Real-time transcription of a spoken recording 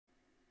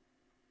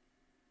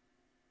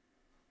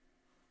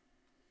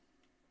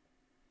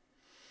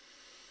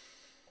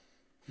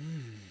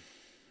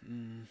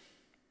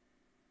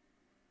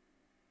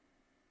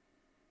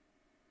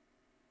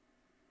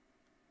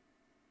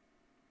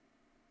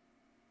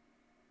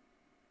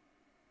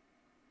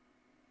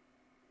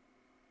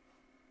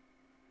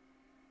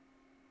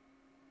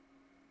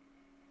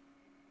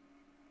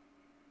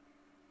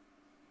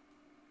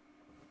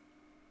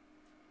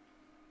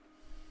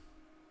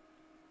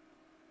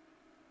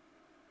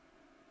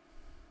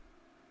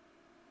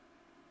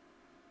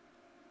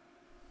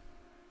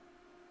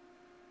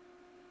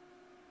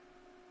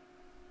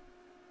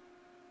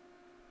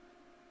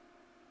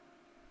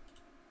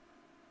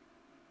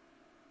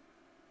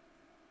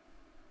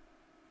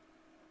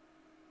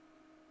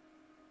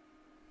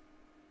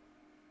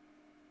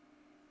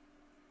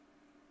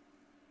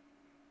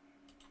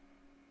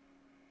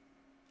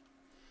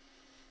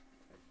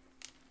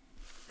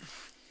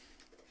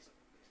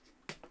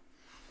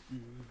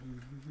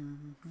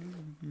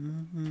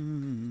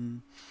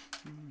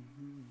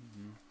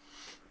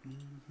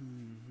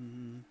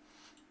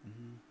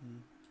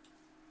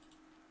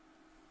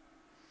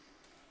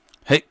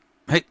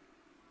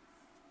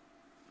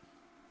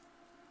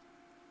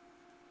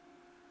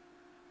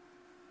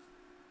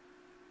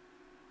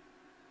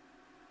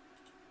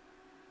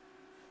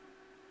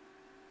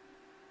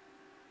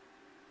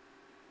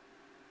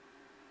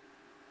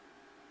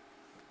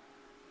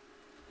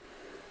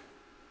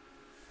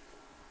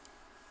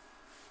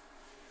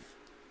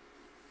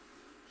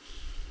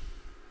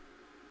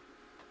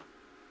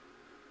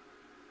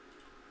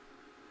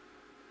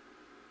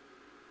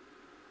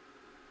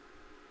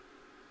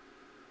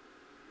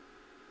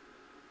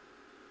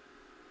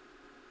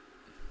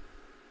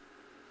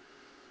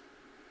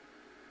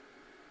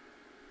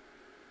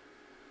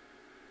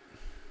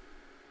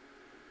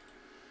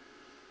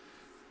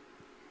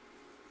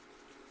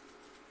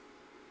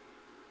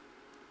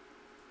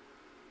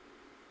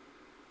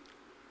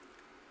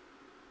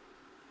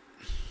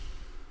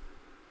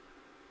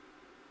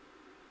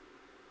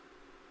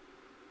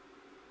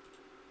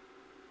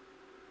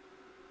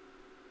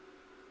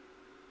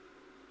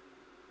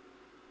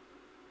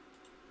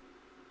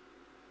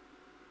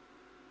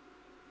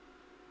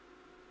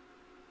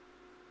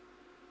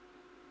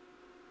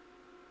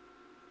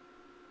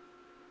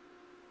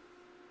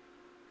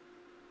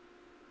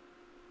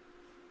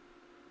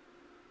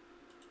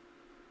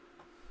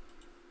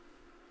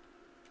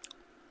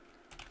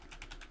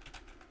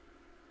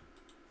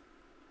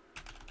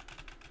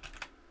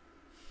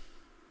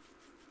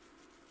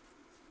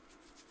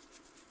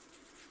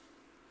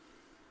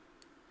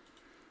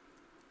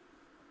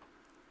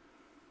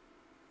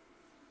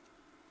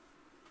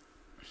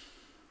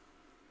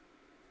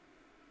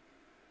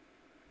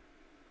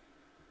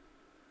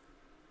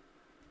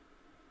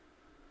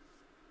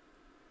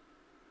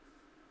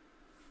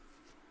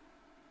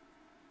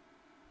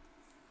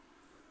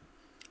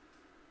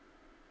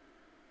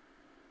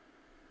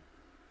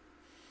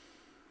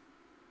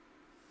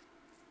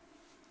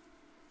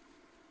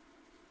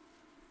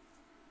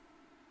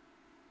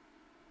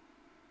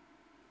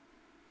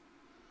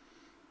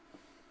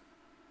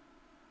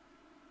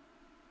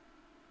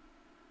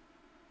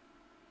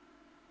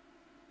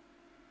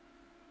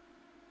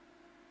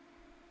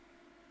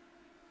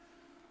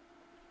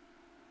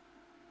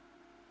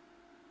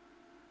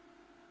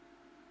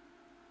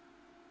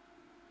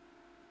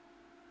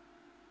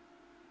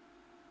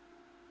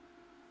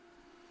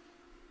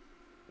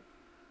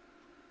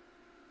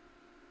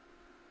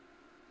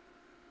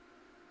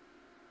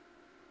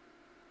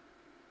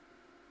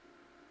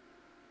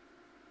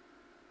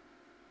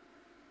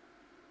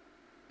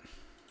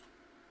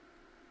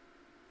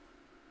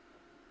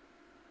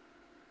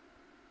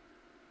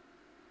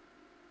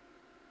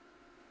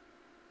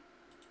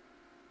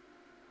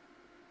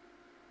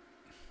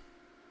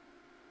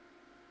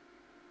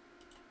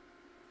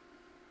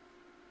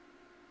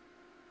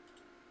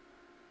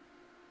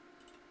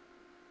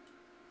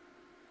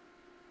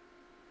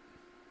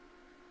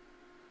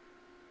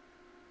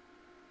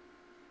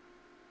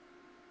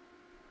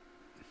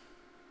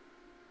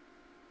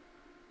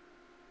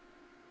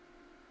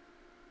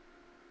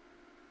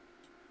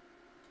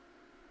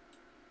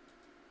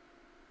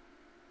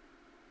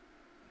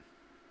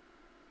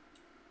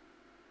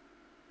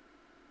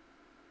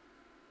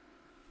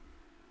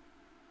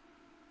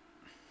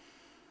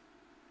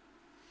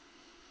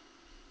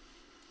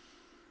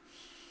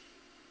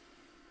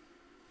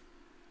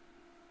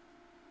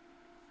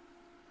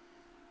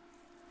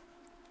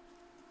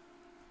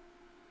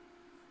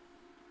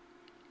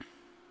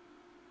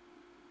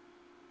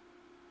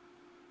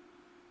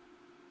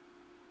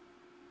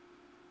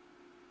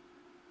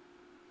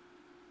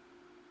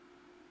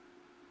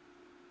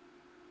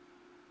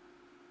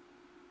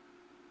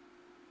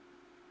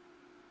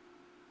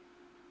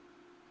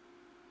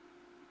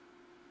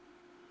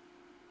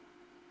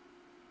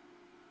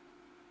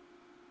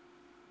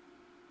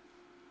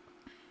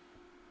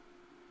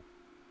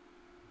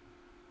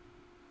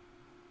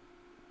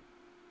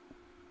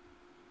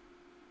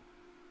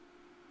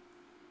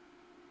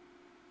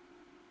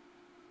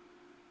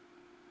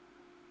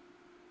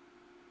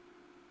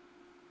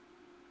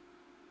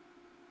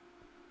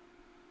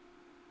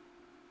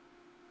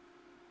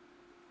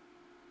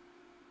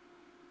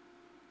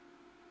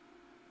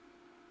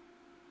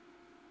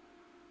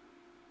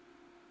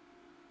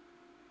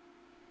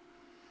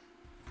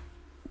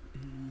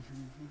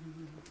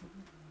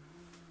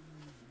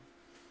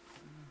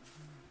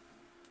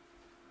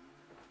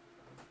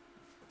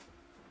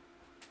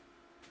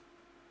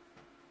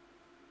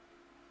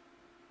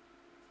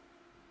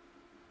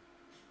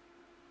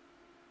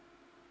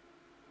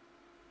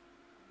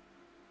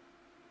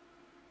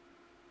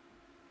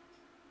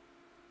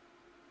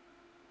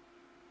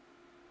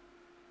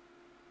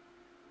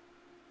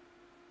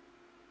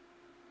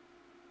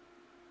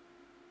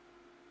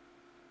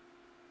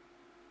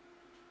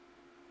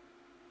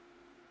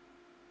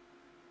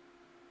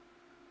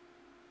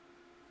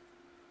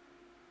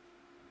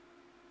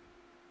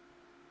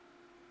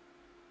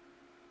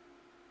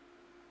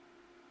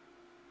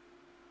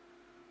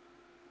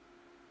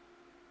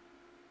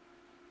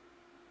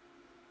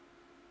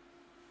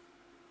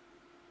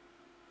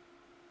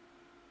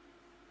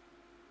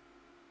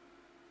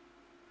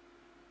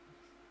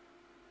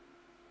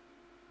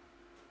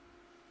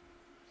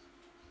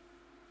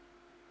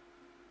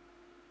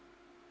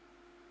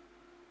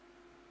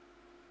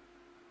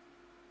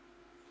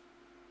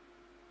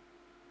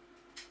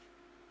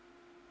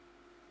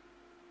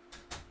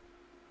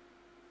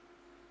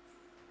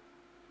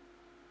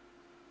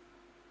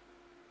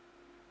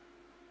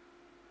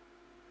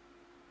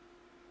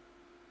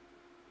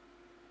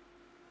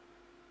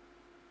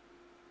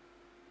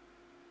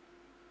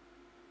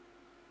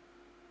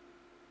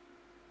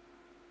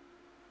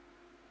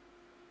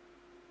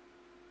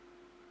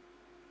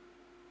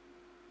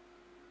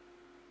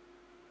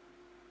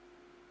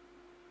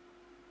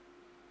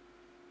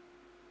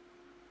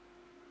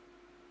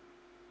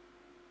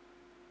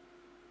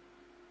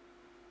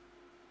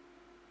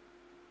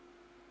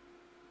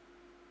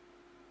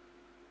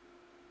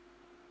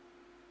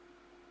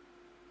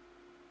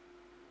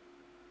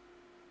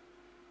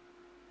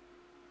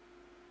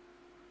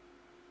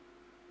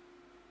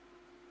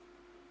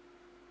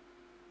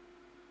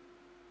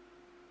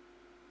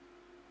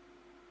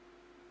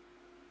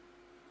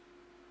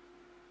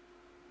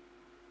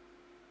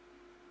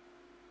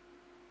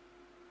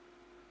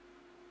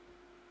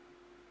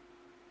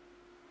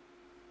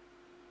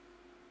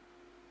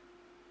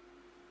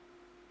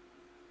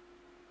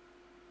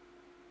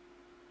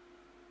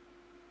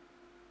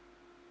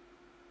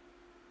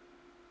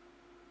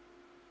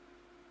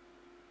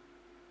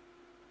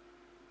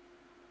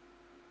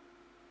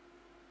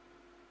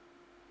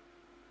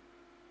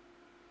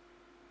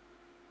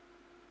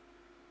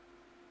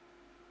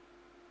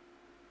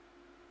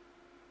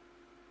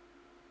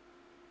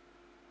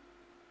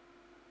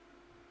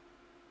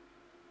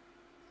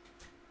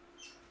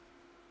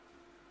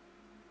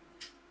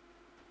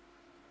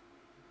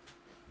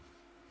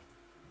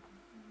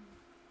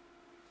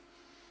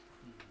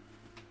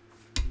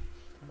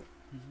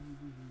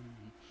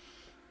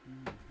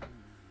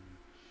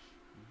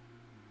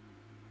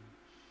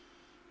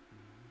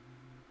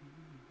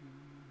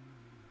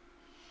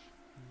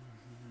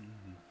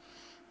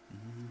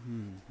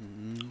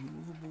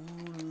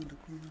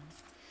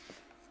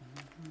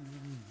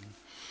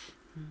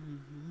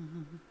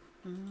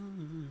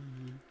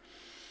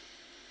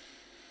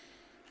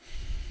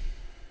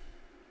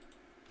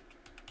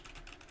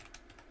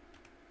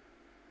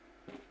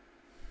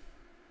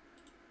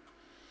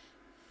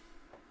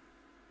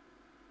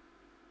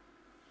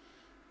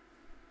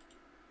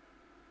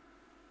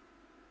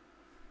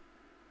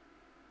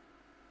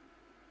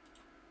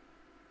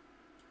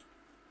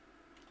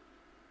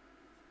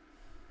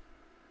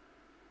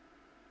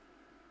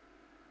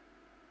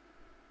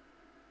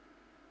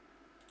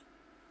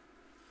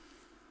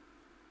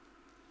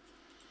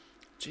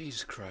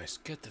Jesus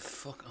Christ, get the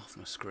fuck off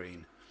my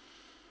screen.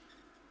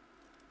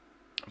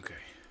 Okay.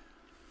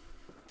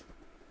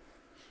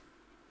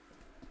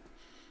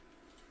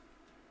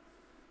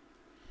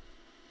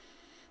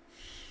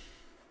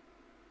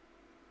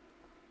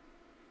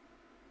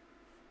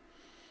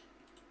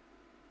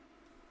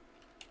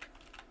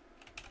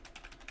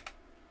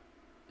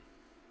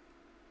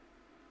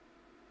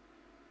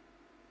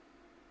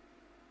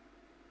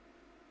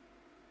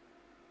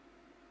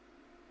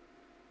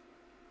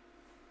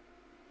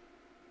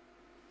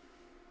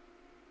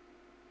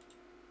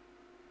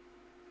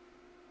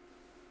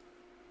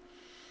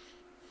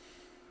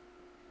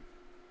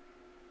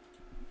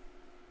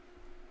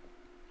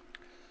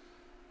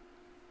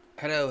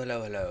 Hello,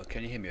 hello, hello.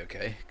 Can you hear me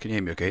okay? Can you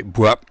hear me okay?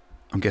 Bwap.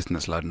 I'm guessing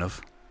that's loud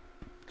enough.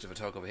 Because if I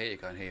talk over here, you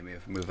can't hear me.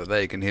 If I move over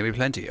there, you can hear me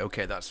plenty.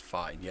 Okay, that's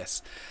fine,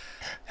 yes.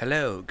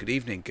 Hello, good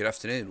evening, good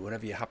afternoon,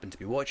 whenever you happen to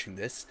be watching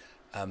this.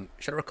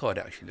 Should I record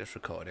it, actually? Let's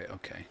record it,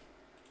 okay.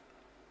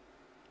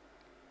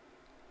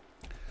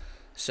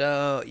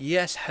 So,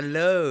 yes,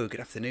 hello, good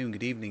afternoon,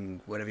 good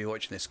evening, whenever you're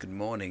watching this. Good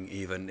morning,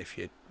 even if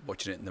you're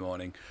watching it in the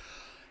morning.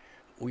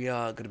 We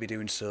are going to be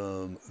doing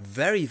some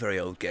very, very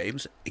old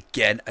games.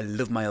 Again, I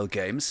love my old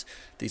games.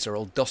 These are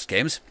old DOS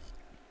games.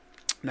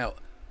 Now,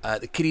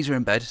 the kiddies are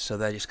in bed, so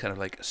they're just kind of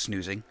like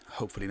snoozing,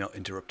 hopefully not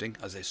interrupting,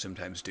 as they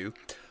sometimes do.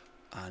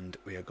 And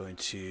we are going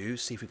to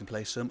see if we can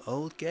play some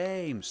old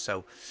games.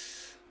 So,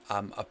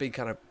 I've been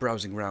kind of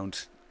browsing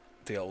around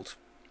the old,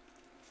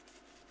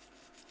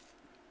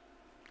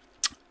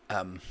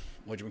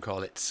 what do you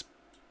call it?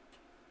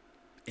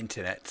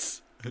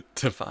 internets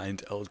to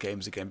find old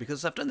games again,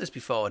 because I've done this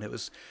before and it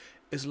was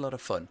a lot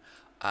of fun.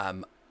 I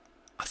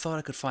thought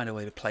I could find a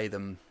way to play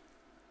them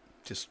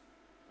just,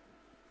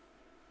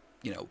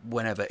 you know,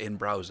 whenever in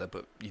browser,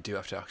 but you do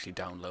have to actually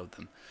download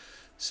them.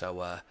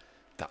 So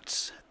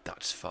that's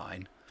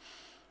fine.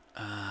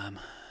 Right,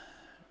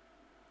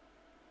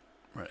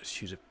 let's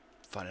choose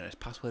find a nice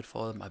password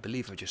for them. I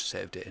believe I just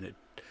saved it in a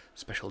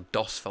special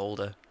DOS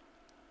folder.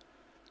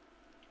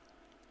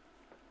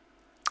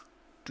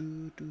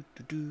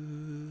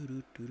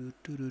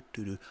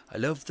 I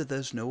love that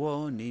there's no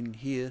one in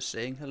here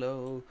saying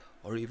hello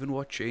or even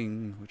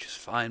watching, which is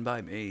fine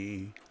by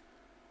me.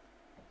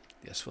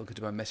 Yes, welcome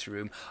to my messy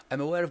room.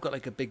 I'm aware I've got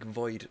like a big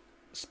void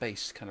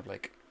space kind of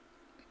like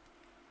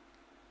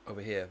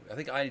over here. I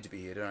think I need to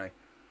be here, don't I?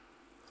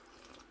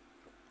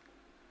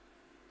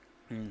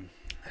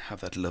 I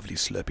have that lovely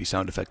slurpy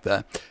sound effect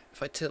there.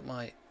 If I tilt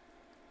my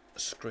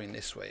screen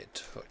this way a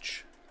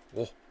touch,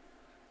 whoa,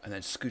 and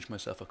then scooch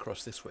myself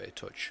across this way a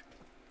touch,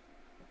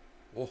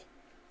 whoa,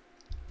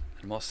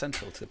 and more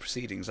central to the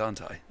proceedings,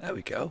 aren't I? There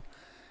we go.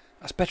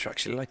 That's better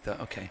actually, like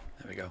that. Okay,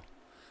 there we go.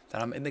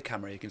 Then I'm in the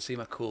camera, you can see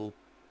my cool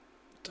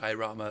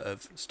diorama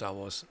of Star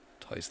Wars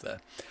toys there.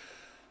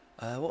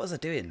 What was I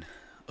doing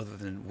other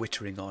than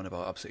wittering on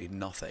about absolutely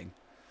nothing?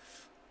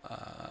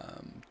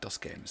 DOS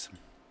games.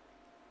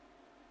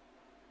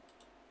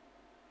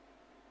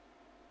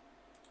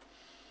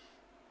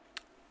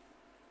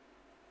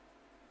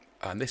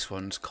 And this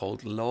one's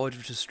called Lord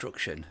of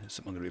Destruction. It's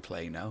something I'm going to be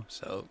playing now,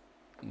 so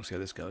we'll see how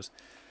this goes.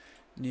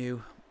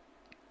 New.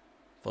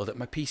 Well, that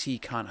my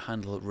PC can't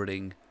handle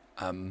running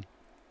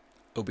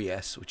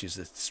OBS, which is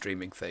the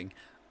streaming thing,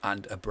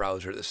 and a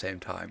browser at the same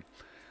time.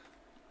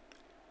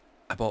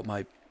 I bought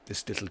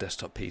this little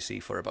desktop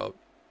PC for about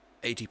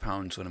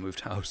 £80 when I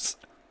moved house.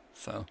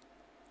 So,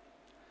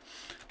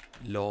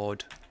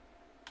 Lord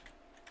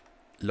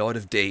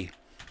of D.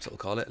 That's what we'll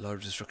call it. Lord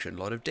of Destruction.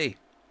 Lord of D.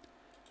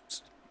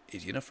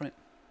 Easy enough, right?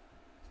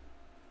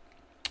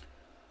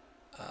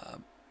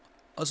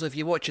 Also, if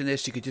you're watching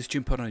this, you could just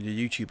jump on your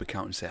YouTube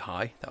account and say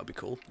hi. That would be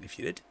cool if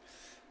you did.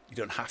 You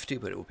don't have to,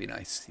 but it would be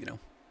nice, you know.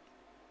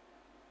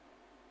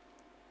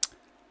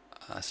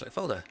 Select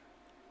folder.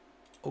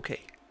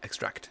 Okay,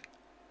 extract.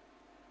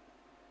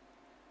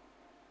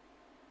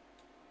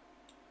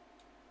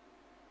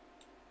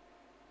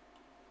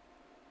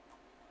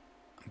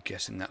 I'm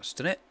guessing that's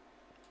done it.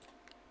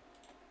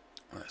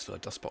 Let's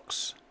load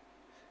DOSBox.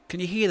 Can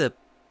you hear the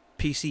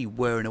PC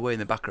whirring away in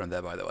the background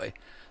there, by the way?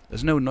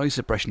 There's no noise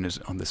suppression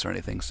on this or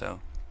anything, so...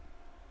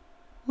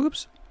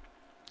 Whoops.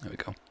 There we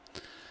go.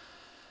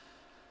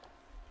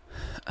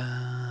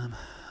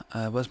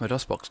 Where's my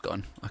DOSBox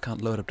gone? I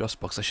can't load up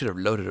DOSBox. I should have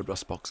loaded up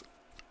DOSBox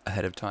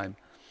ahead of time.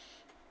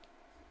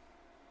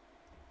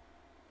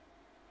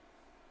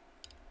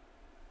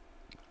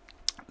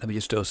 Let me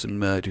just do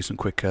some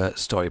quick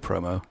story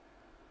promo.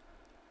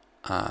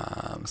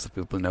 So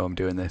people know I'm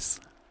doing this.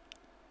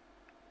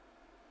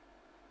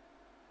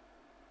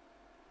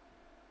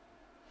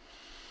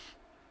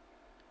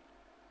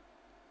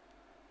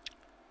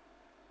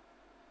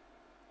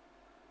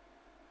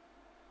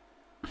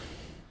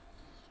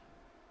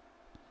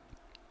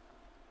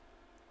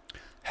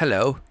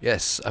 Hello,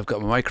 yes, I've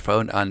got my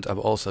microphone and I've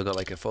also got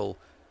like a full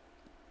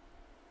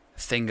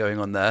thing going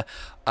on there.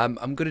 I'm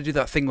going to do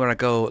that thing where I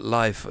go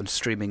live and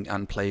streaming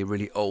and play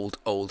really old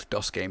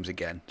DOS games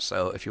again.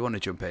 So if you want to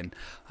jump in,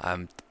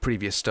 the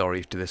previous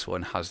story to this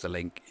one has the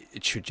link.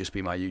 It should just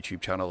be my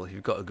YouTube channel. If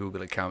you've got a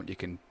Google account, you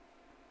can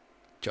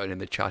join in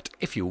the chat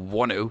if you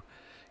want to.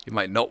 You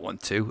might not want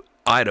to.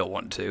 I don't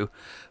want to.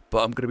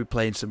 But I'm going to be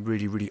playing some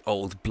really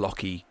old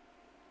blocky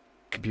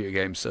computer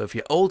games. So if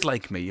you're old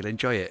like me, you'll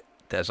enjoy it.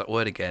 There's that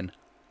word again,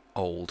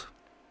 old.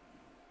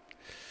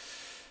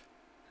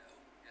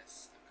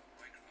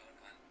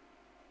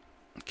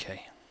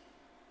 Okay.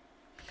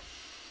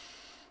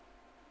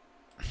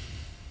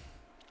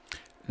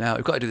 Now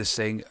we've got to do this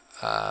thing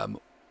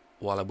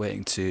while I'm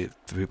waiting for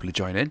people to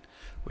join in,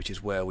 which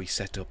is where we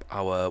set up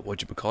our our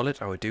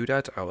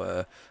doodad,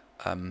 our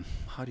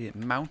how do you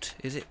mount?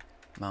 Is it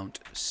mount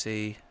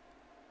C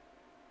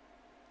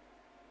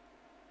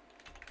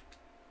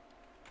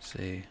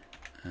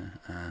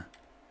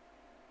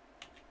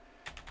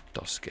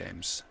DOS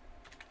games.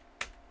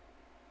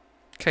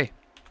 Okay.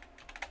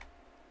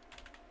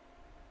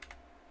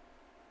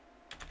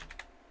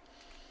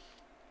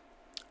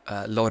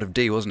 Lord of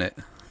D, wasn't it?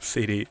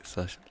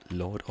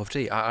 CD/Lord of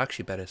D. I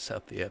actually better set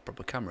up the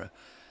proper camera.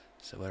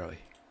 So where are we?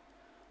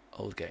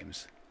 Old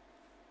games.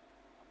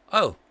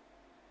 Oh!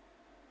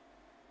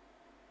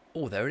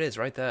 Oh, there it is,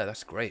 right there.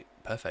 That's great.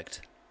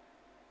 Perfect.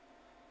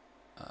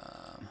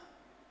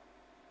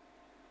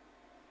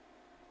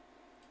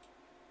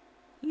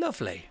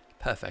 Lovely.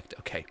 Perfect.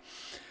 Okay.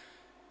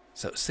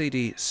 So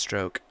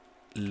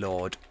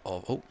CD/Lord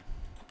of... Oh,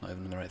 not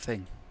even on the right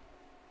thing.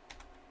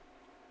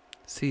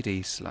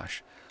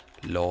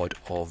 CD/Lord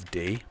of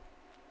D.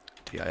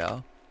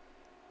 DIR.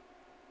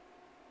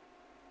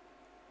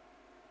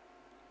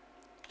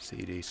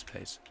 CD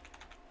space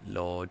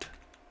Lord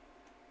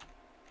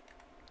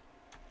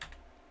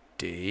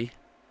D.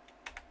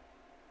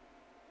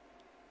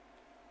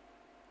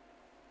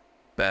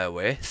 Bear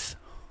with.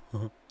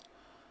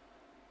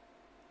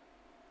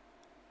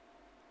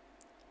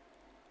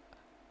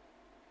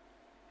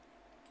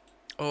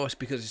 Oh, it's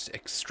because it's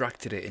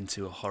extracted it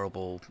into a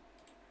horrible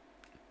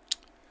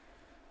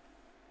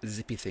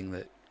zippy thing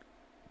that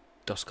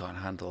DOS can't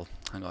handle.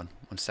 Hang on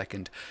 1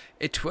 second.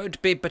 It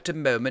won't be but a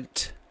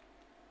moment.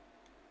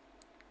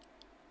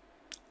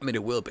 I mean,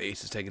 it will be.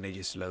 It's just taking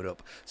ages to load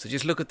up. So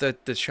just look at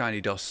the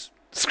shiny DOS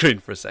screen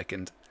for a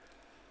second.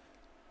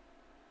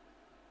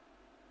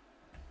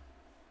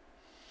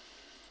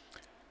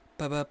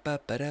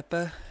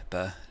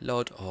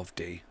 Lord of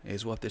D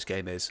is what this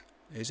game is.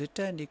 Is it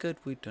any good?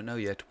 We don't know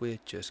yet. We're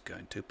just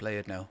going to play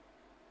it now.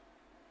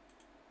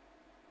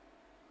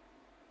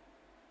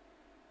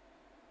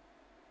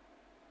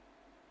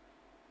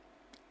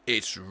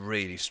 It's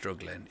really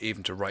struggling,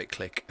 even to right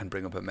click and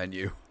bring up a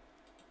menu.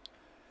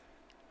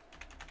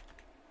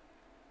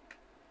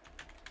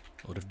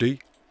 Lord of D.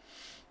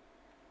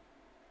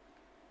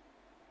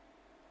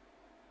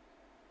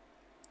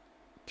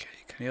 Okay,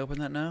 can you open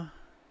that now?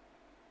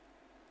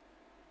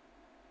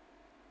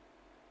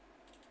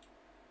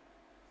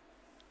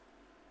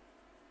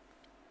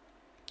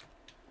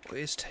 What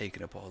is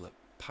taking up all the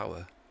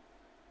power?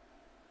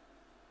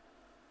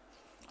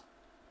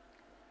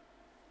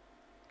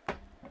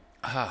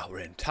 Ah, we're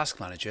in Task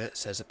Manager. It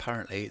says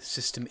apparently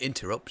system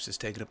interrupts is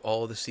taking up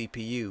all the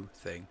CPU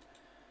thing.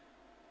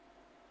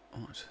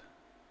 What?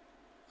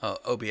 Oh,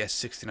 OBS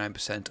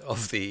 69%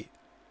 of the...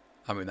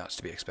 I mean, that's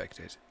to be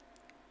expected.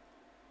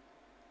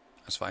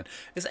 That's fine.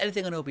 Is there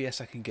anything on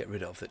OBS I can get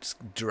rid of that's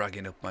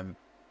dragging up my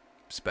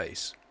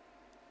space?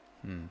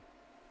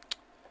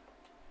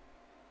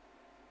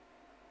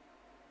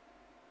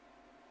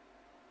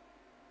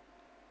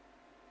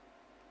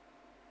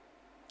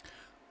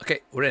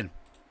 Okay, we're in.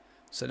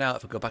 So now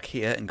if I go back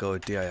here and go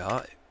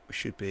dir, it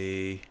should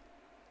be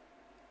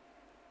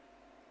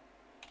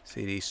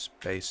cd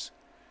space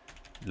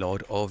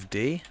Lord of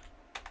D.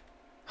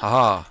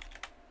 Haha.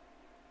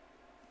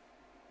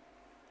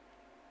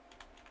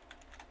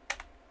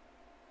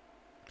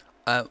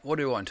 What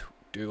do we want?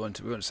 We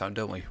want sound,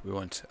 don't we? We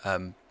want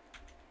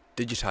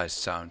digitized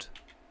sound.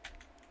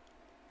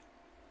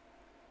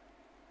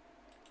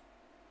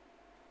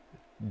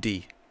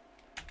 D.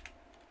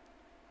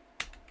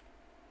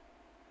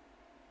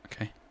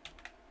 Okay.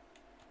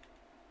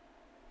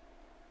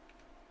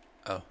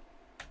 Oh.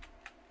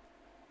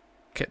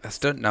 Okay, that's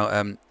done. Now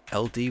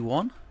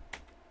LD1.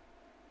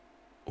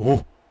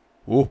 Oh.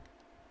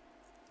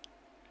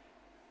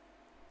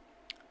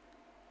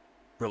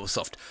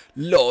 Rebelsoft,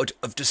 Lord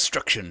of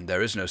Destruction.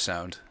 There is no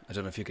sound. I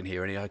don't know if you can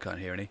hear any. I can't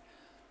hear any.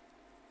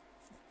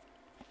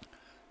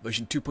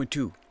 Version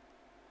 2.2.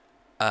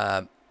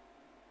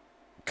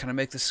 Can I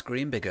make the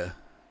screen bigger?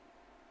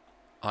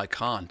 I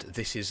can't.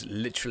 This is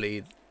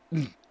literally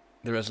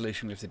the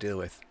resolution we have to deal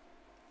with.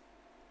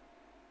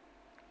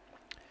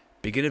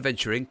 Begin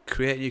adventuring.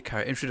 Create a new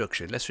character.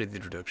 Introduction. Let's read the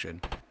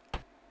introduction.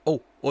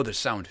 Oh, there's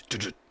sound.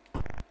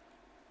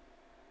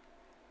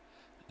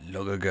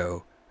 Long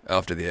ago,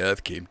 after the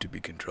earth came to be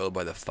controlled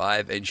by the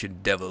 5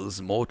 ancient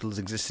devils, mortals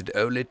existed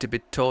only to be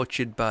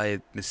tortured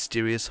by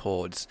mysterious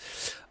hordes.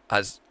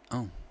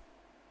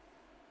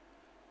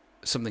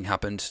 Something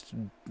happened,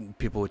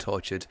 people were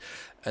tortured,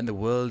 and the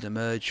world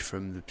emerged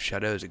from the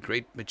shadows. A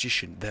great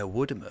magician, there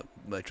would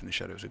emerge from the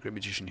shadows, a great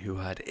magician who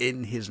had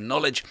in his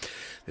knowledge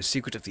the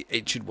secret of the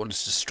Ancient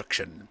One's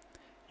destruction.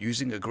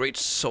 Using a great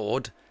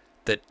sword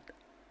that,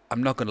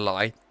 I'm not going to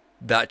lie,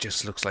 that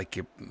just looks like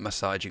you're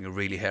massaging a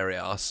really hairy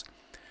ass.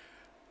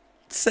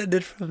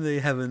 Descended from the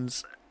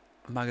heavens,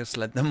 Magus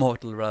led the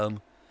mortal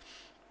realm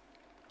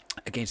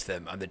against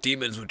them, and the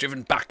demons were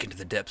driven back into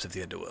the depths of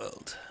the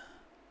underworld.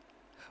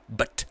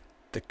 But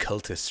the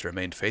cultists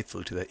remained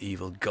faithful to their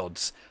evil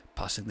gods,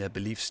 passing their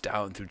beliefs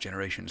down through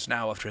generations.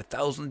 Now, after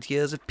 1,000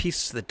 years of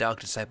peace, the dark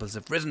disciples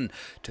have risen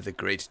to the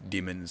great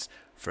demons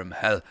from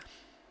hell.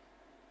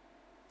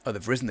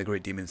 They've risen the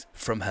great demons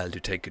from hell to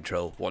take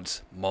control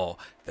once more.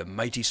 The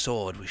mighty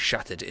sword was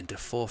shattered into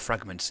 4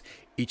 fragments,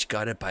 each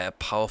guided by a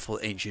powerful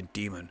ancient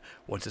demon.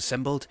 Once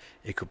assembled,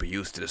 it could be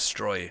used to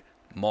destroy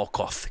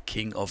Morgoth,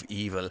 King of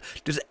Evil.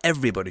 Does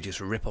everybody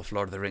just rip off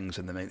Lord of the Rings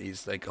when they make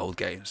these like old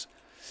games?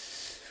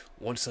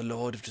 Once a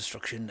Lord of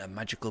Destruction, a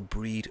magical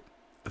breed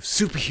of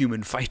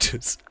superhuman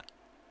fighters.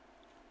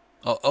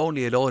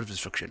 Only a Lord of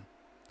Destruction,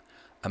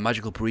 a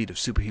magical breed of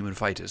superhuman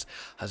fighters,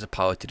 has the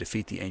power to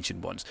defeat the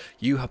Ancient Ones.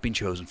 You have been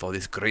chosen for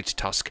this great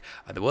task,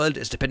 and the world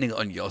is depending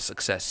on your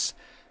success.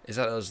 Is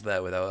that us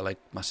there with our like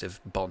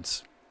massive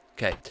bonds?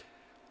 Okay,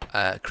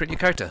 create your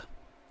character.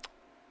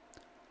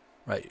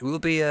 Right, we'll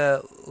be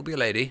a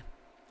lady.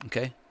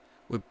 Okay,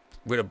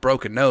 with a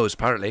broken nose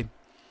apparently.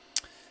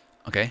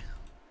 Okay,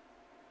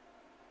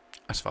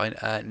 that's fine.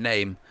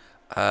 Name,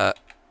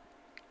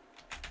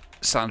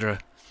 Sandra.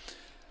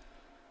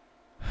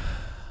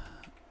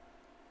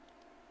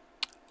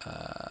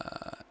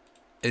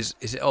 Is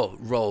it? Oh,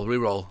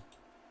 re-roll.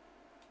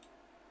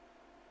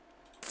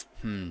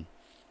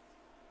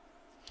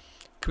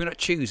 Can we not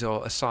choose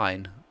or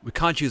assign? We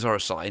can't choose or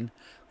assign.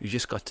 We've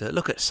just got to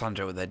look at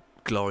Sandra with her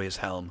glorious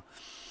helm.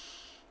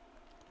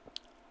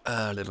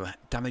 Little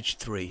damage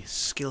 3,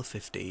 skill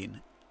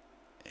 15,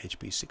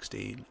 HP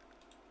 16,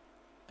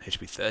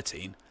 HP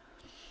 13.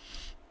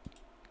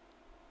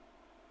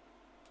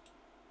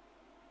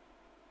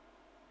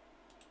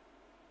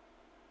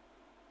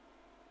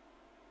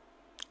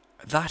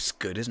 That's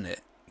good, isn't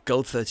it?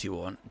 Gold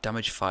 31,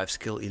 damage 5,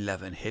 skill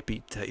 11,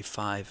 HP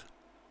 35.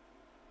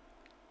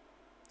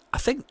 I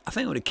think I'm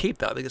going to keep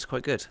that. I think it's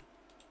quite good.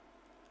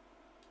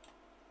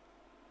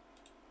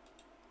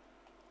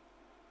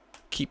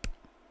 Keep.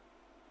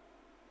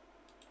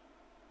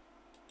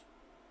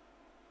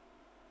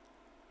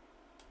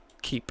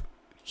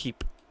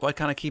 Keep. Why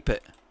can't I keep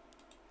it?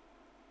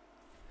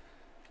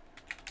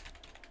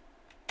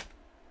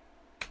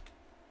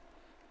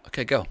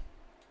 Okay, go.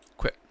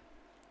 Quit.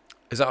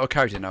 Is that our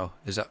character now?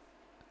 Is that...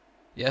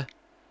 Yeah?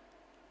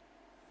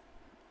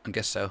 I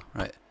guess so.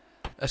 Right.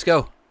 Let's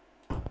go.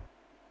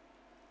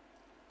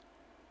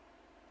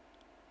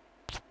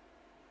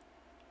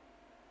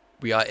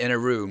 We are in a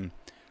room.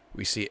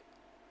 We see...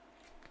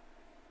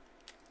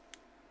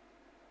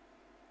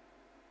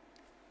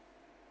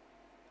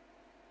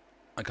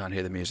 I can't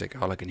hear the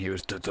music. All I can hear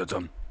is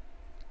dum-dum-dum.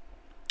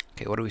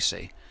 Okay, what do we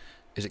see?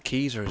 Is it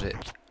keys or is it...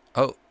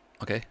 Oh,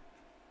 okay.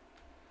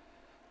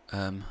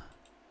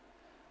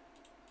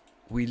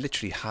 We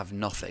literally have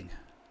nothing.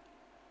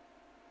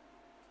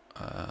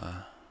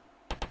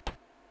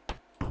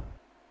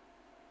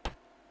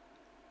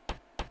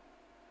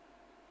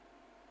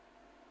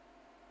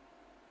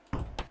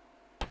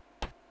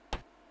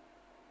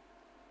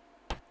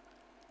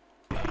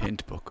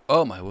 Hint book.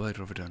 Oh my word,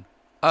 overdone.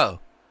 Oh.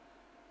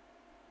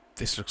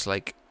 This looks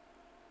like...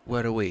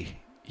 Where are we?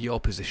 Your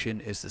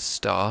position is the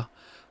star.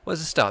 Where's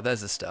the star?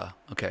 There's the star.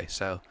 Okay,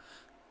 so...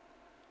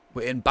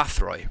 We're in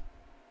Bathroy.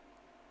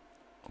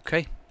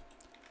 Okay.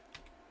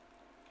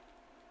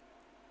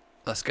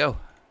 Let's go.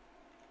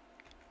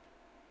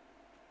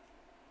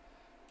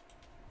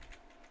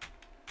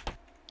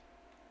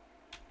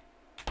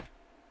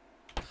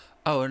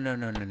 Oh,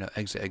 no.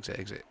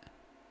 Exit.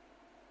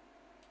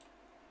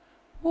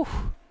 Woo.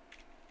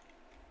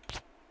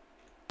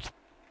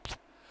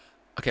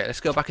 Okay,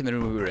 let's go back in the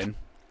room we were in.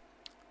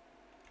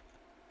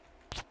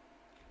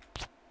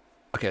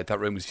 Okay, that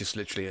room was just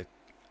literally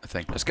a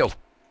thing. Let's go.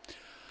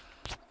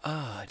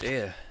 Ah,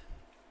 dear.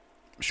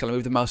 Shall I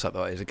move the mouse out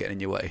the way? Is it getting in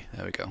your way?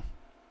 There we go.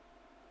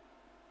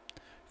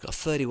 Got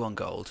 31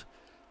 gold.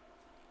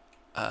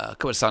 Come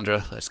on,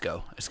 Sandra. Let's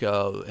go. Let's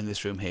go in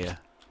this room here.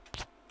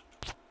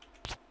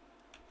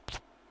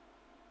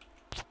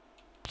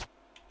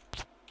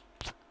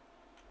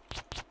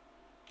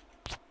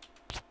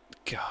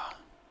 God.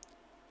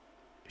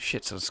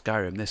 Shit's on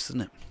Skyrim, this,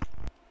 isn't it?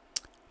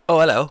 Oh,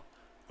 hello.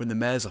 We're in the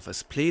mayor's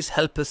office. Please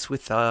help us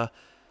with our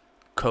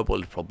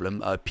kobold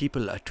problem. Our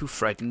people are too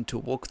frightened to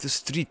walk the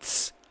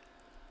streets.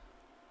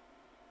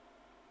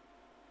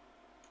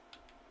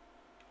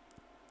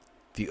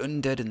 The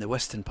undead in the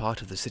western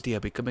part of the city are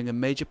becoming a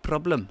major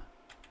problem.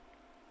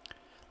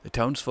 The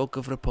townsfolk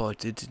have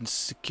reported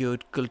insecure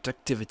cult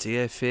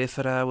activity. I fear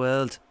for our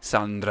world.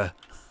 Sandra.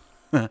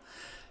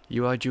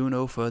 You are due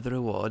no further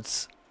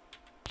rewards.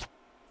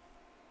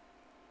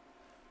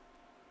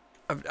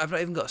 I've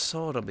not even got a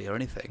sword on me or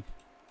anything.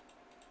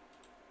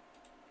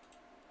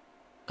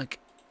 Like...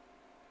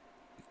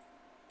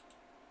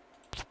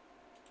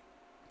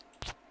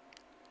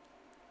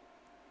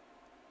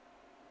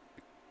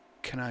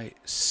 Can I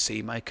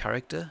see my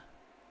character?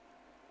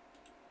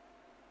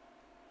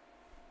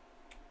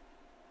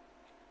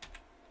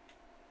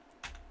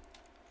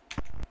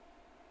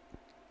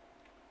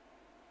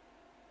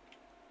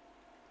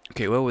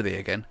 Okay, where were they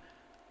again?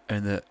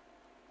 In the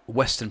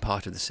western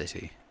part of the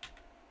city.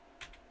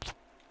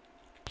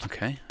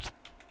 Okay.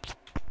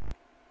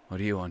 What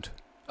do you want?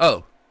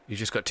 Oh, you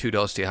just got 2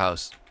 doors to your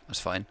house. That's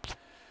fine.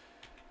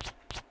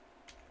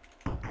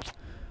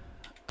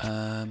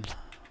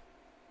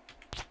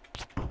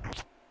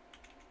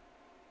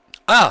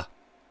 Ah!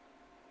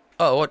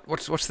 Oh,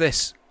 what's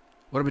this?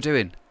 What am I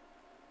doing?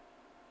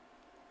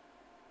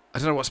 I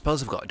don't know what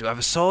spells I've got. Do I have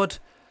a sword?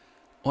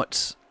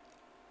 What's...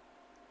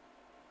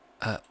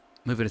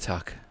 move and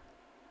attack.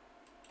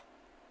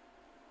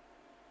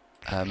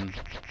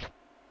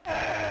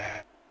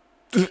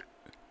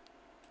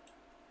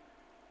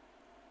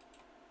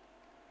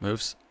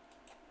 Moves.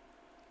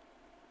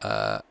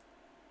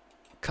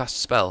 Cast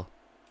spell.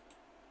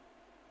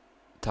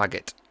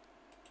 Target.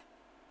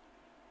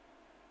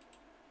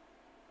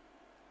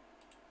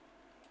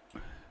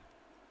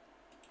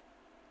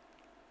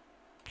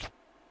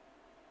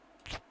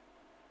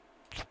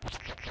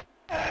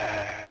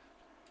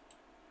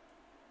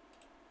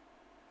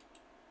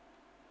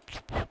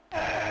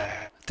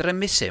 Did I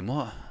miss him?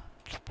 What?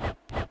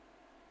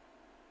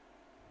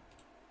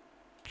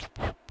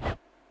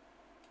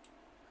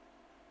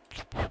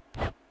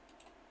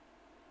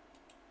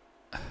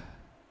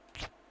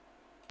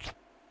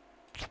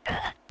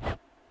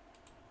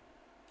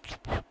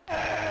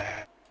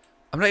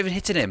 I'm not even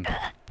hitting him.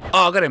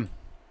 Oh, I got him.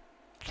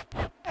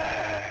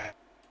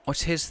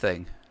 What's his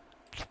thing?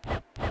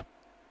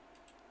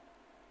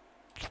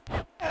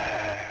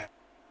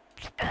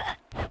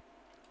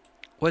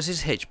 Where's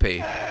his HP?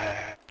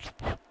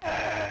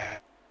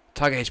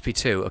 Target HP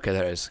 2. Okay,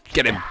 there it is.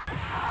 Get him!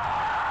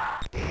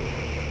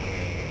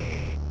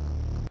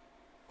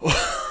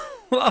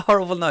 What a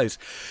horrible noise.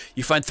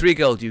 You find 3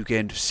 gold, you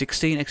gained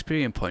 16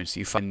 experience points.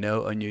 You find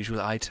no unusual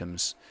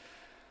items.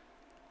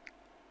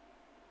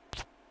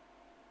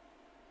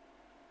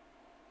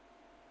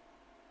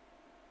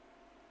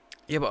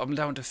 Yeah, but I'm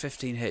down to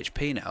 15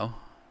 HP now.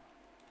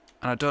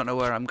 And I don't know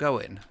where I'm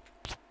going.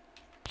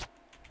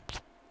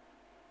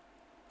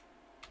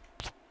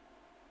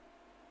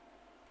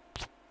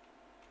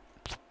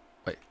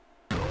 Wait.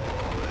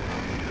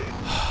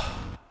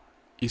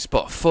 You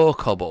spot 4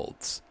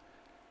 kobolds.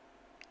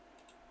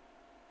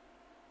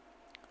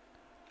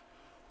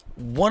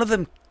 One of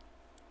them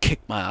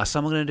kicked my ass.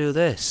 I'm going to do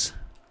this.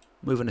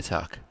 Move and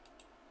attack.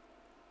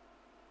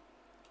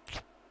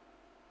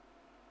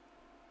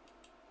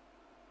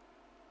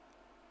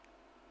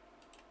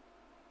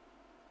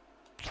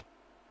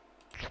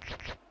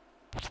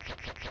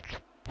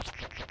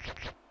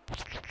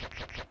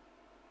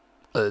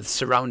 It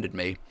surrounded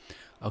me.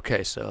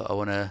 Okay, so I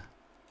want to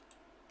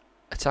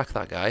attack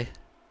that guy.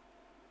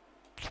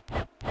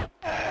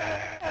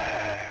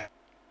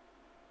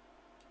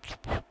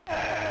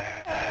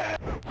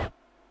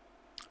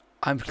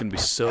 I'm going to be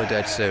so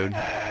dead soon.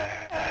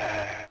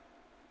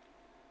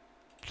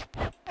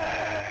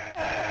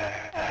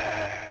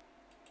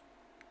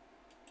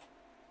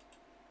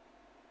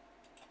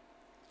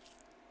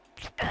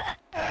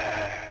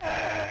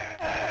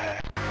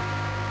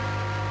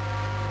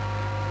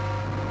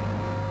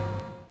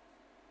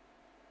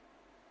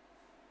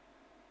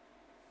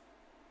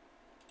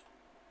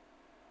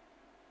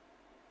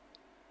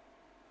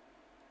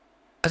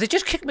 Has it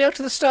just kicked me out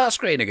to the start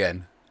screen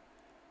again?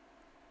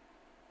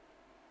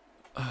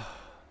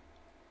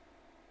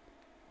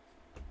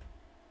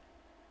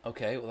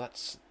 Okay, well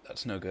that's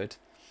no good.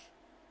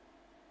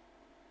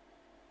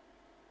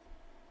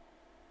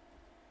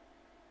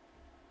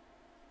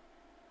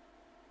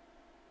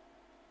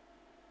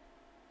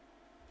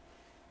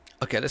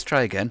 Okay, let's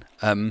try again.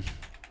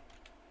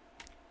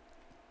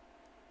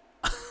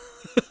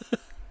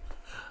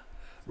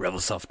 Rebel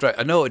soft. Right,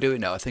 I know what we're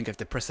doing now. I think I have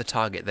to press the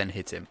target, then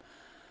hit him.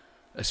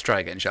 Let's try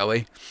again, shall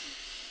we?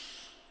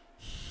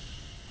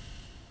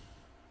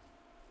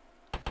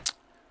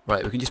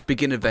 Right, we can just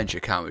begin adventure,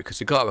 can't we? Because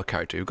we've got our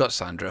character, we've got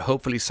Sandra.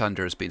 Hopefully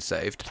Sandra has been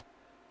saved.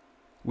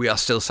 We are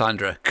still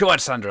Sandra. Come on,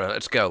 Sandra,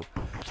 let's go.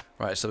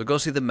 Right, so we go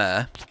see the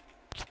mayor.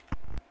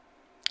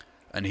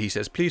 And he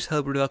says, please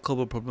help with our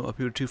kobold problem. Our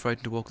people are too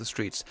frightened to walk the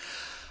streets.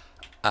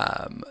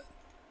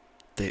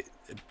 The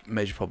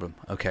major problem.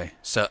 Okay,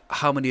 so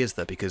how many is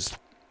there? Because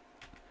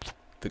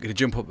they're going to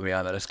jump up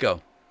behind there. Let's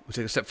go. We'll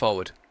take a step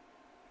forward.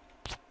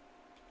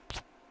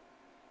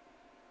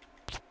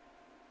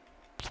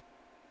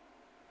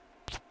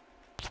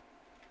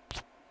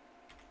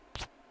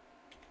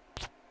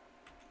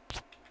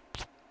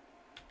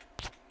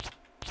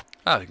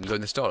 Ah, we can go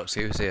in the store. Let's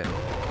see who's here.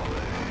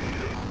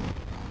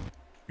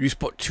 You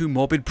spot 2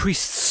 morbid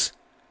priests.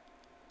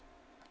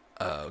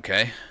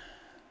 Okay.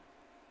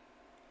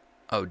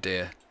 Oh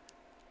dear.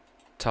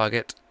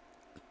 Target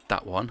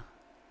that one.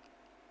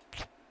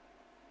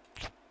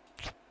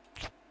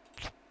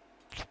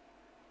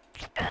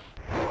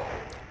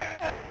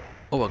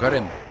 Oh, I got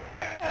him.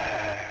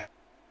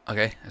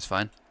 Okay, that's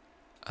fine.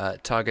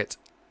 Target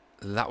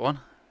that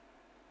one.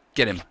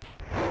 Get him.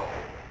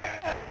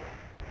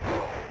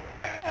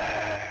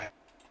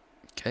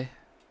 Okay.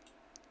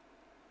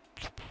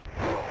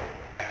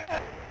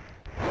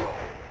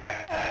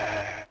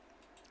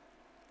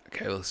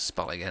 Okay, we'll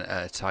spot again.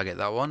 Target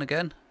that one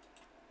again.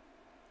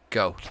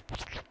 Go.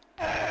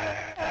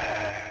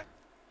 I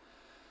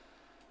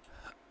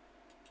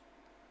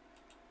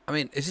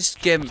mean, is this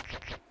game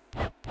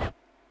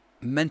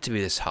meant to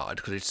be this hard?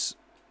 Because it's...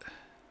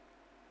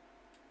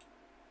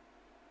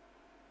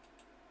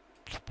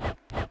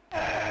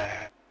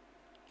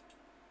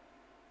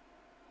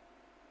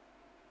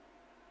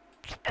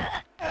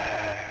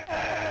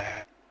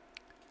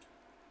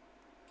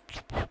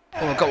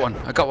 Oh, I got one.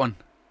 I got one.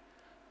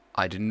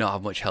 I do not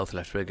have much health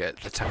left. We'll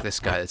get attack this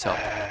guy at the top.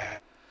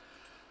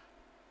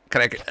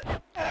 Can I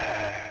get...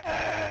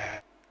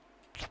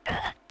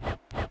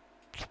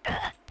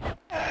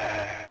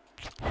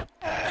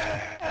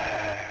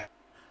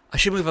 I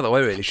should move out of the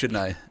way, really, shouldn't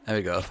I? There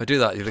we go. If I do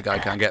that, the other guy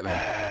can't get me.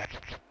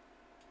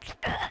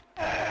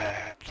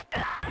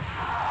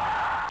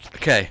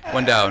 Okay,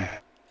 one down.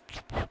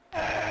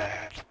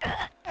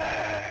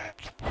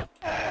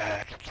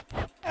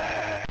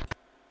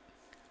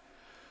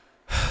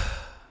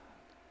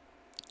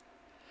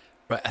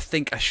 Right, I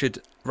think I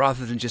should,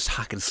 rather than just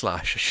hack and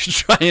slash, I should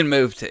try and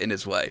move to in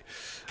his way.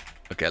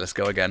 Okay, let's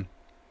go again.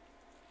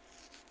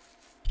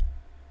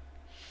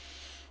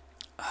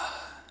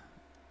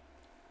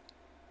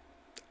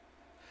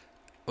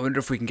 I wonder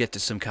if we can get to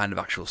some kind of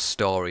actual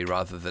story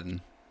rather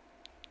than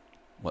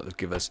what they'll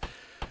give us.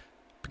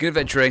 Begin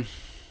adventuring.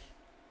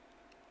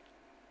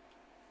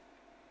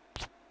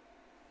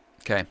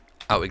 Okay,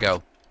 out we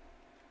go.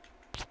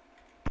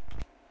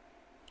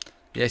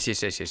 Yes.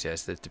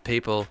 The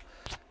people,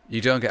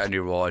 you don't get any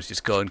rewards.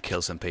 Just go and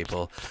kill some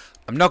people.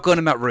 I'm not going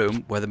in that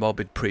room where the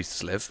morbid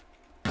priests live.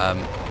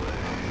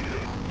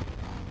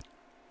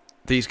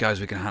 These guys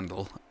we can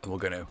handle, and we're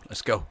going to.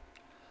 Let's go.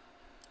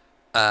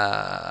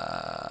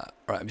 Right,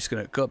 I'm just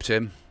going to go up to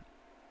him.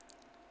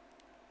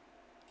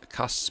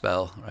 Cast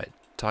spell. Right,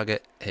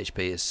 target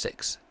HP is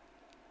 6.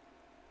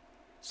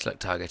 Select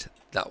target.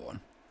 That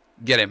one.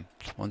 Get him.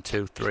 1,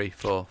 2, 3,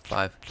 4,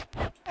 5.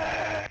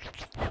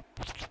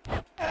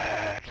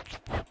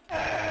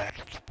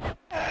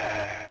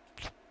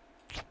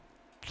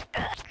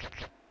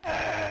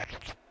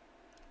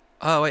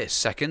 Oh, wait a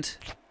second.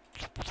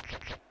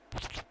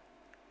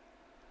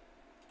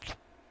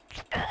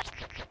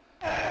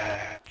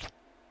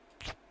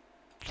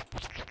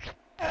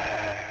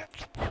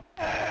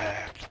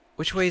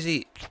 Which way is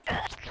he?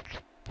 I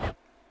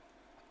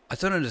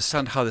don't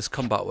understand how this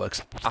combat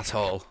works at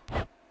all.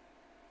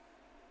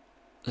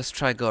 Let's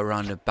try go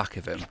around the back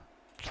of him.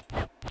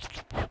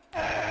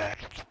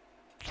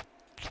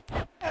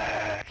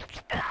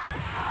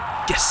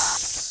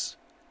 Yes!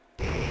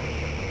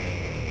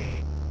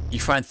 You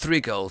find 3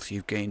 gold,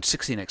 you've gained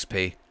 16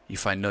 XP, you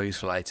find no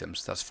useful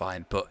items, that's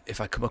fine. But if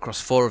I come across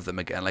 4 of them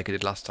again like I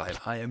did last time,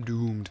 I am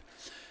doomed.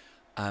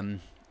 Right,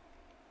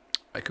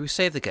 can we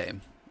save the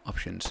game?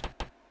 Options.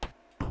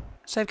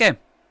 Save game.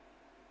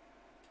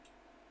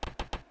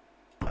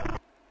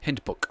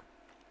 Hint book.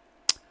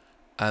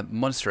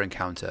 Monster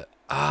encounter.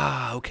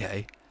 Ah,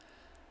 okay.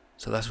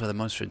 So that's where the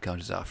monster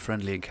encounters are.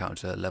 Friendly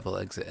encounter, level,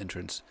 exit,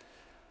 entrance.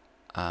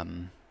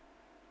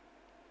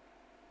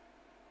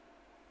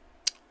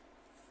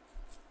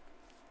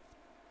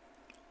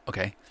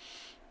 Okay.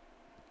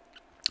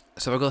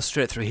 So if I go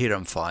straight through here,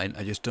 I'm fine.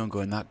 I just don't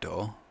go in that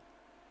door.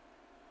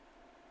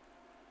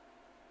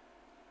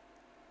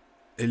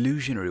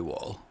 Illusionary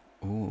wall.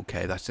 Ooh,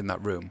 okay, that's in that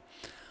room.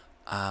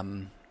 A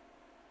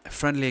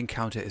friendly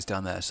encounter is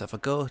down there. So if I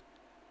go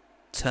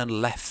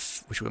turn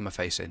left, which way am I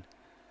facing?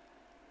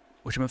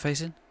 Which am I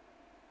facing?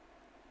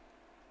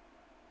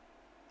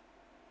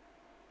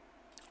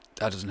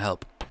 That doesn't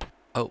help.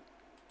 Oh.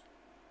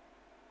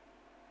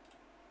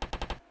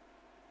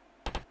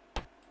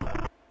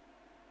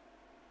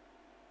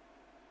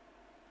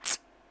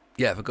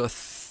 Yeah, if I go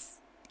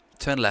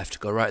turn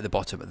left, go right at the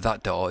bottom,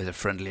 that door is a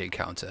friendly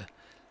encounter.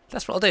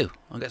 That's what I'll do.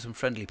 I'll get some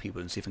friendly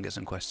people and see if I can get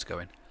some quests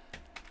going.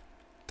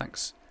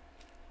 Thanks.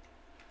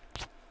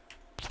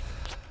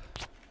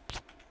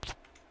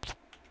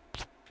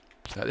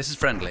 Right, this is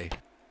friendly.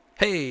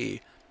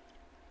 Hey!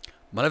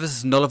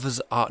 Maleficus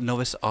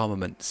novice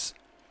armaments.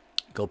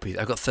 Gold piece.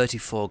 I've got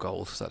 34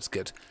 gold, so that's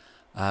good.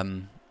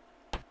 I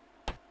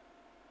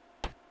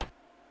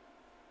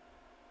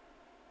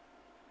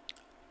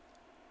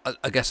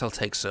guess I'll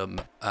take some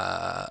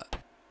a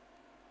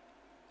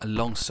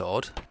long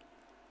sword.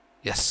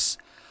 Yes.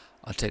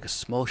 I'll take a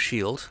small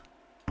shield.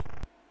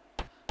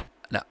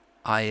 An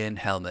iron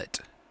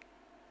helmet.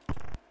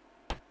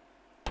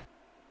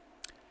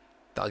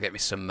 That'll get me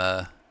some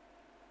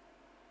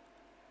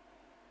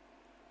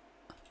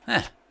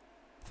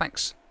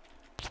thanks.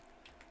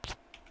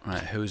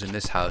 Right, who's in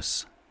this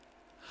house?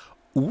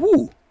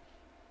 Ooh!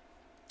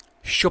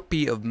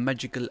 Shoppy of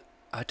magical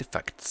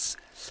artifacts.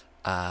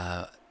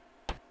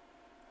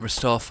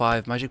 Restore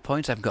 5 magic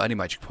points. I haven't got any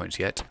magic points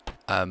yet.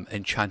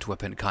 Enchant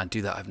weapon, can't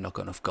do that. I've not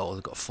got enough gold.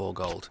 I've got 4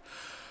 gold.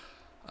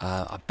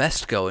 I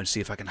best go and see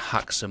if I can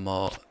hack some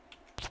more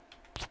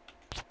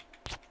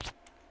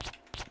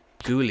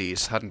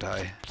ghoulies, hadn't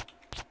I?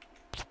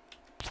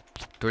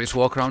 Do I just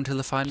walk around till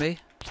they find me?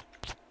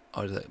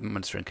 Or is it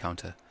monster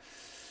encounter?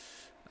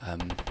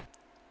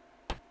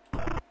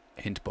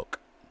 Hint book.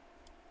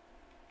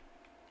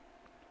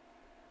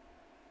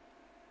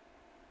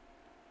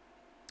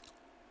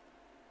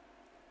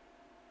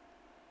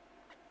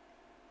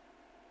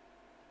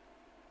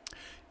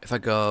 If I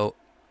go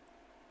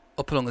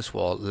up along this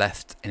wall,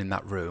 left in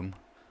that room,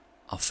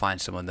 I'll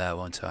find someone there,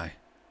 won't I?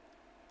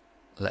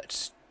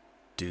 Let's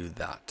do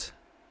that.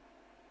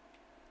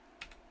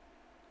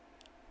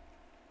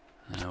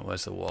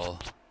 Where's the wall?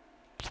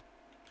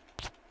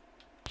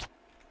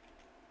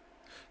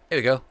 Here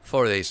we go.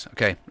 4 of these.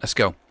 Okay, let's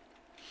go.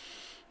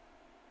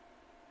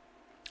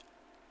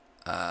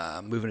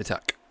 Move and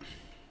attack.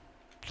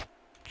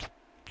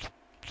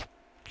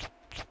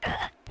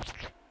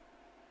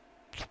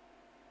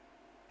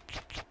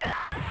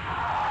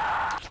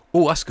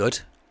 Oh, that's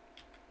good.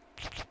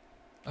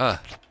 Oh,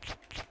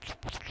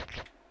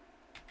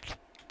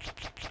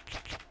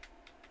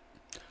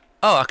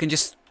 I can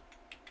just...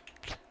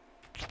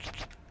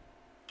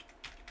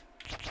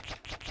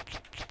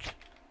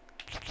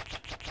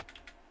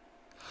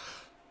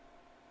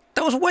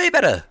 That was way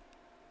better!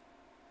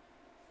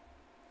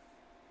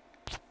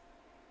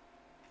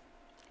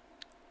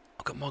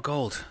 I've got more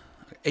gold.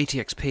 80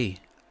 XP.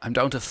 I'm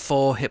down to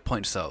 4 hit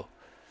points though.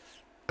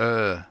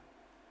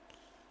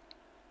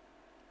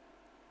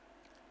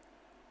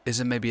 Is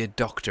there maybe a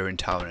doctor in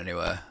town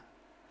anywhere?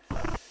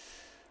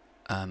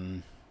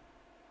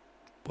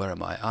 Where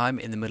am I? I'm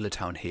in the middle of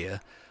town here.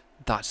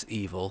 That's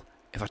evil.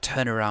 If I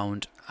turn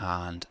around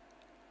and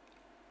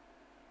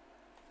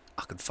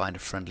I can find a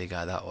friendly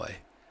guy that way.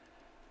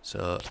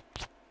 So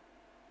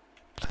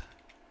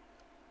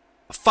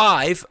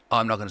 5. Oh,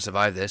 I'm not going to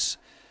survive this.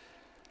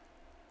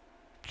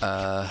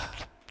 We're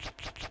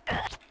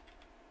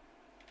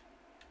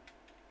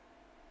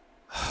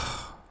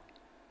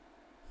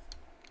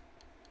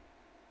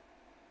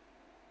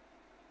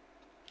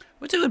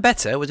doing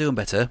better. We're doing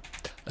better.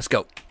 Let's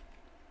go.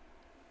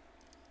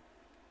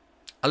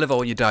 I love how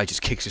when you die, it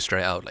just kicks you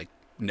straight out, like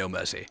no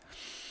mercy.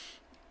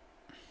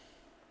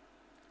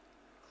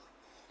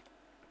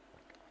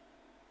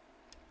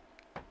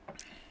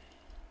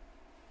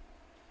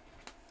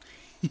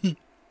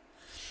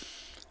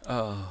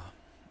 Oh,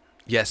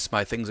 yes,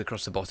 my things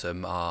across the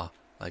bottom are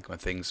like my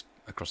things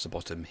across the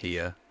bottom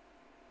here.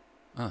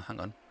 Oh, hang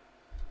on.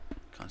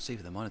 Can't see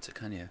with the monitor,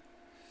 can you?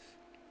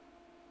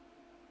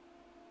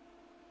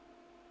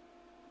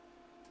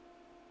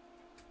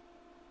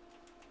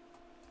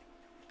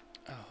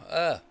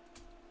 Oh,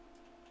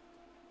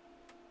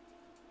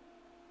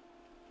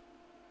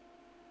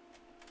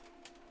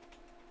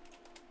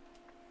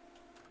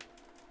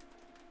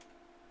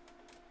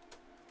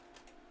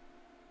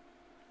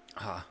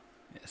 Ah,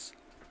 yes.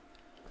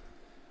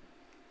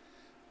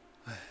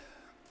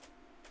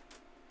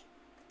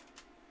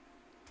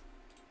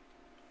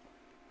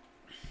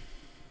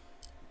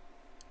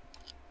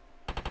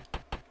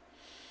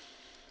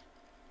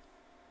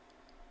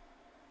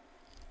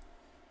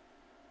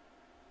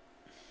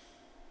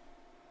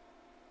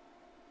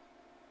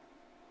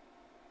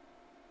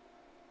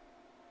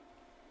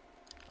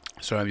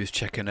 Sorry, I'm just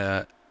checking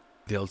the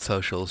old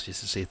socials just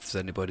to see if there's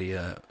anybody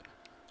up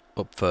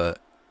for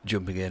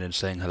jumping in and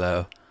saying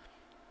hello.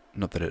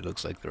 Not that it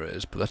looks like there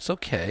is, but that's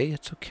okay.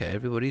 It's okay.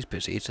 Everybody's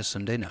busy. It's a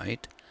Sunday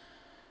night.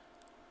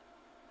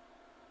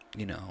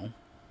 You know.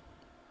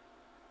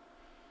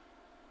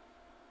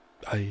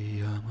 I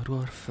am a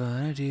dwarf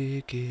and I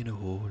dig in a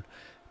hole.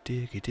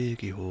 Diggy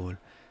diggy hole.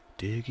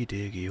 Diggy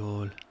diggy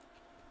hole.